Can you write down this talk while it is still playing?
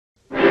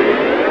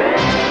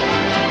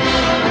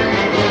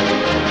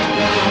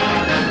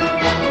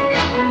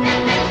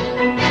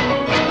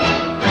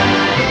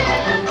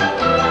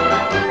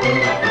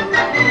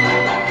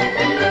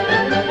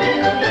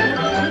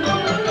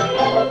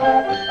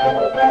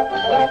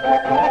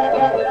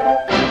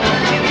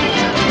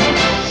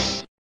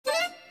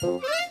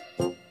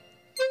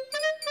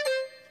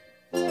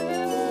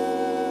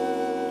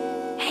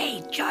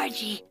Hey,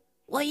 Georgie,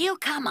 will you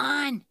come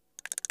on?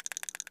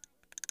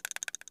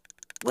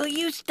 Will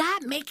you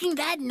stop making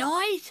that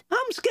noise? I'm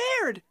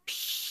scared.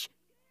 Shh!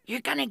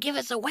 You're gonna give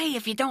us away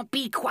if you don't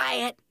be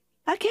quiet.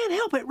 I can't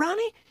help it,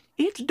 Ronnie.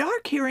 It's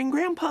dark here in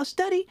Grandpa's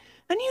study,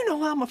 and you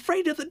know I'm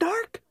afraid of the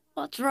dark.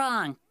 What's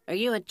wrong? Are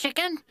you a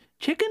chicken?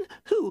 Chicken?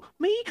 Who?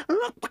 Me?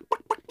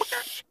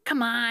 Shh!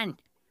 Come on.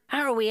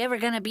 How are we ever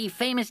gonna be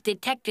famous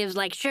detectives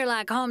like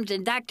Sherlock Holmes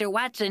and Dr.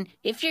 Watson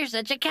if you're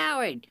such a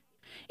coward?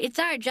 It's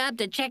our job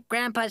to check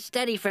Grandpa's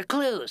study for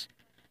clues.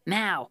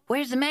 Now,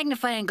 where's the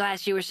magnifying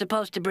glass you were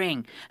supposed to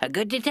bring? A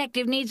good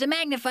detective needs a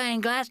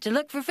magnifying glass to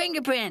look for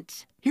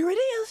fingerprints. Here it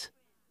is.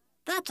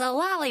 That's a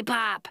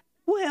lollipop.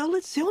 Well,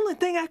 it's the only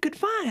thing I could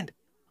find.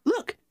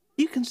 Look,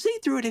 you can see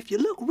through it if you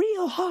look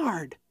real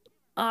hard.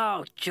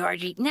 Oh,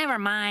 Georgie, never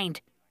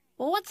mind.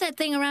 Well, what's that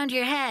thing around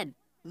your head?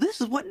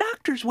 This is what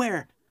doctors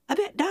wear. I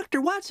bet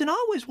Dr. Watson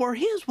always wore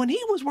his when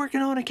he was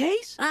working on a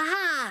case.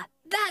 Aha!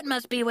 That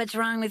must be what's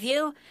wrong with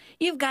you.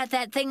 You've got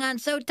that thing on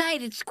so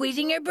tight it's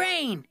squeezing your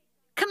brain.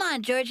 Come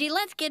on, Georgie,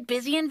 let's get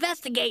busy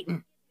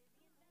investigating.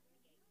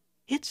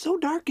 It's so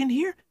dark in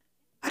here,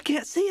 I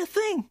can't see a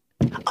thing.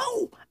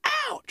 Oh,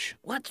 ouch!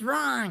 What's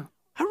wrong?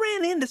 I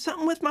ran into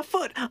something with my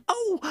foot.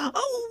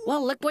 Oh!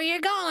 Well, look where you're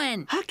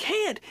going. I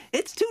can't.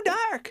 It's too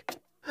dark.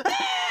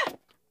 Ah!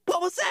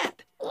 What was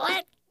that?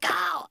 Let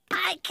go.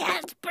 I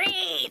can't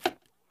breathe.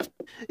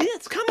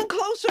 It's coming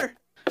closer.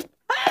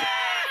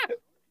 Ah!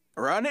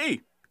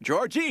 Ronnie,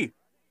 Georgie,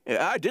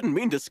 I didn't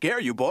mean to scare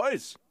you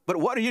boys, but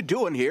what are you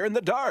doing here in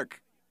the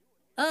dark?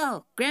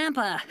 Oh,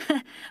 Grandpa,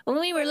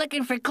 we were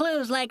looking for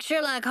clues like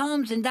Sherlock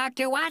Holmes and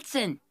Dr.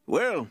 Watson.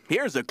 Well,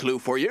 here's a clue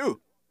for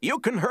you. You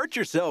can hurt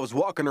yourselves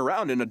walking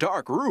around in a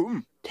dark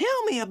room.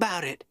 Tell me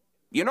about it.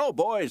 You know,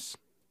 boys,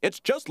 it's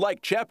just like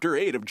chapter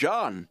 8 of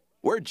John,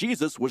 where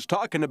Jesus was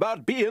talking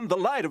about being the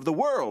light of the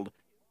world.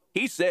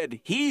 He said,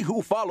 "He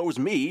who follows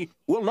me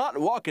will not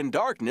walk in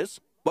darkness,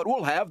 but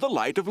will have the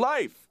light of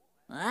life."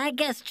 I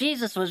guess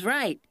Jesus was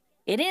right.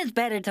 It is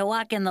better to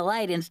walk in the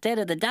light instead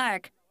of the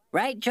dark.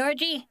 Right,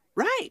 Georgie?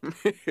 Right.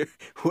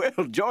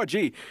 Well,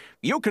 Georgie,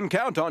 you can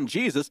count on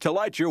Jesus to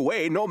light your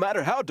way no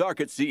matter how dark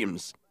it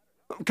seems.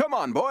 Come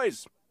on,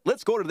 boys.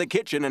 Let's go to the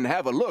kitchen and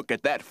have a look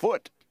at that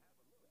foot.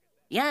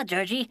 Yeah,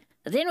 Georgie.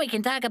 Then we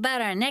can talk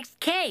about our next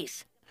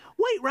case.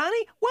 Wait,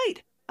 Ronnie,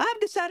 wait. I've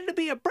decided to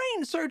be a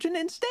brain surgeon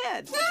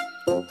instead.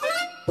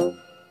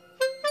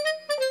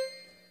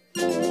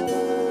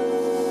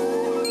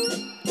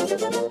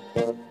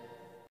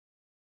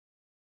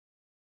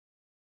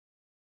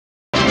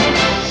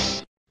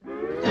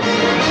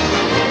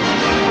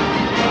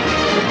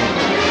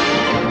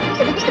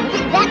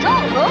 That's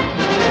all,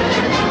 folks.